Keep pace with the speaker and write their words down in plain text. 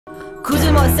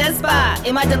Kuzumo Senspa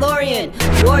in my DeLorean.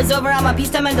 War's over, I'm a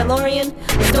peacetime Mandalorian.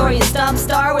 Historians stomp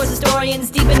Star Wars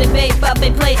historians deep in debate, but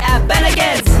they play at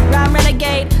Bennigan's. Rhyme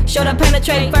renegade, Shoutout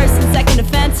penetrate first and second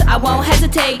defense. I won't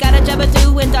hesitate. Got a job to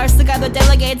do, endorse the guy that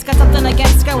delegates. Got something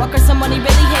against Skywalker, someone he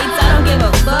really hates. I don't give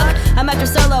a fuck. I'm after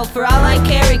Solo for all I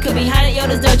carry. Could be hiding at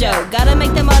Yoda's dojo. Gotta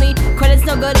make the money, credit's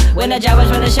no good when a Jawa's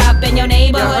run a shop in your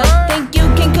neighborhood. Think you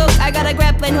can cook? I got a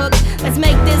grappling hook. Let's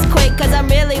make this quick, cause I'm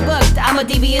really booked. I'm a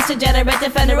devious degenerate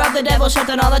defender of the devil, shut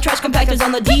down all the trash compactors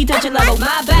on the detention level.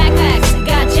 My backpacks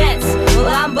got jets, well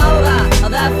I'm Bola, all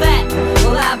that fat.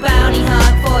 Well I bounty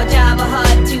hunt for Java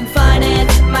Hut to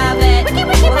finance my vet.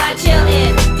 Well I chill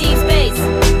in deep space,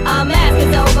 a mask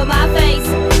is over my face.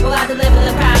 Well I deliver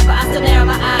the prize, but I still narrow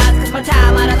my eyes, cause my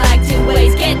time I don't like to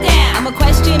waste. Get down! I'm a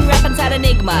question, rap inside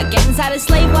Enigma. Get inside a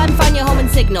slave one, find your home and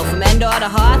signal. From Endor to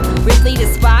Hoth, Ripley to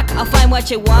Spock, I'll find what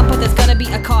you want, but there's gonna be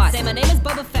a cost. Say my name is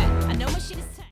Boba Fett.